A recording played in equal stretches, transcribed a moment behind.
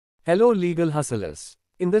Hello legal hustlers.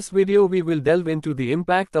 In this video we will delve into the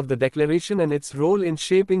impact of the declaration and its role in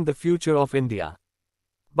shaping the future of India.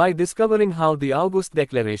 By discovering how the August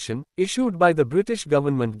Declaration, issued by the British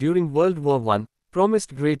government during World War I,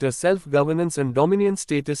 promised greater self-governance and dominion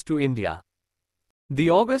status to India.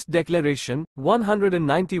 The August Declaration,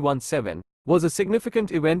 191-7, was a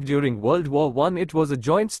significant event during World War I. It was a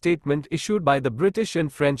joint statement issued by the British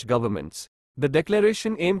and French governments. The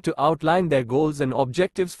declaration aimed to outline their goals and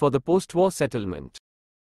objectives for the post-war settlement.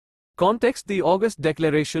 Context: the August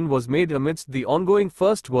Declaration was made amidst the ongoing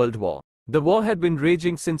First World War. The war had been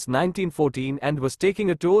raging since 1914 and was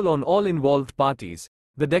taking a toll on all involved parties.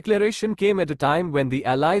 The declaration came at a time when the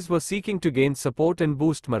Allies were seeking to gain support and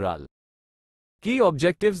boost morale. Key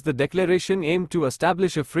objectives: the declaration aimed to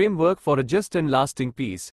establish a framework for a just and lasting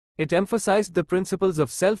peace. It emphasized the principles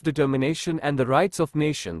of self-determination and the rights of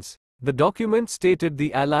nations. The document stated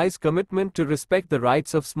the Allies' commitment to respect the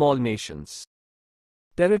rights of small nations.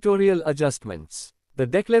 Territorial adjustments. The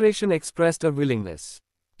declaration expressed a willingness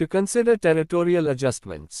to consider territorial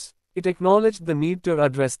adjustments. It acknowledged the need to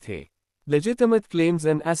address the legitimate claims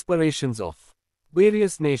and aspirations of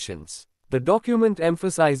various nations. The document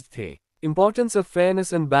emphasized the importance of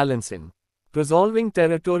fairness and balance in resolving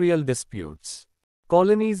territorial disputes,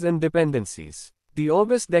 colonies and dependencies. The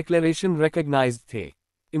August Declaration recognized the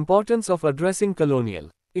importance of addressing colonial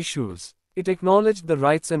issues. It acknowledged the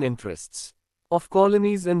rights and interests of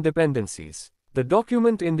colonies and dependencies. The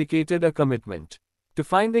document indicated a commitment to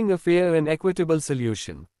finding a fair and equitable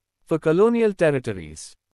solution for colonial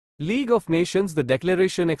territories. League of Nations. The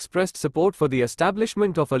declaration expressed support for the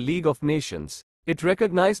establishment of a League of Nations. It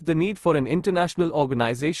recognized the need for an international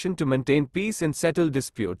organization to maintain peace and settle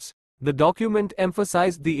disputes. The document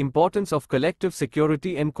emphasized the importance of collective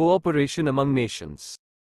security and cooperation among nations.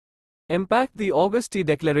 Impact: the August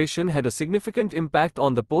Declaration had a significant impact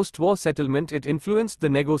on the post-war settlement. It influenced the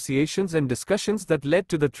negotiations and discussions that led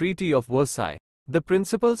to the Treaty of Versailles. The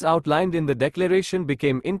principles outlined in the declaration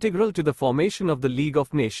became integral to the formation of the League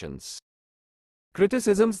of Nations.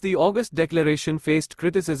 Criticisms: the August Declaration faced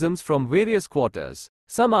criticisms from various quarters.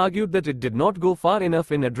 Some argued that it did not go far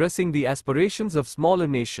enough in addressing the aspirations of smaller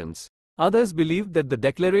nations. Others believed that the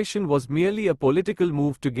declaration was merely a political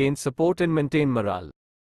move to gain support and maintain morale.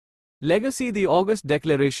 Legacy: the August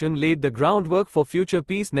Declaration laid the groundwork for future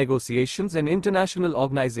peace negotiations and international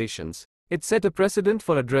organizations. It set a precedent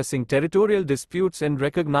for addressing territorial disputes and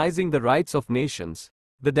recognizing the rights of nations.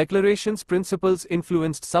 The declaration's principles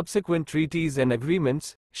influenced subsequent treaties and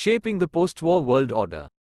agreements, shaping the post-war world order.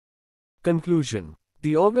 Conclusion: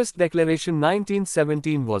 the August Declaration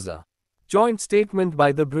 1917 was a joint statement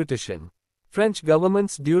by the British and French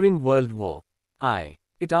governments during World War I.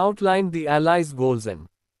 It outlined the Allies' goals and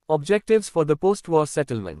objectives for the post-war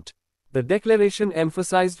settlement. The declaration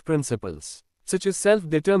emphasized principles such as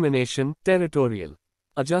self-determination, territorial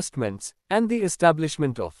adjustments, and the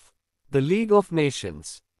establishment of the League of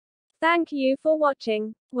Nations. Thank you for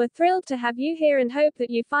watching. We're thrilled to have you here and hope that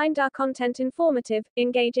you find our content informative,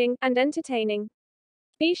 engaging, and entertaining.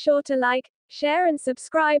 Be sure to like, share and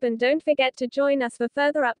subscribe, and don't forget to join us for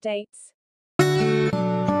further updates.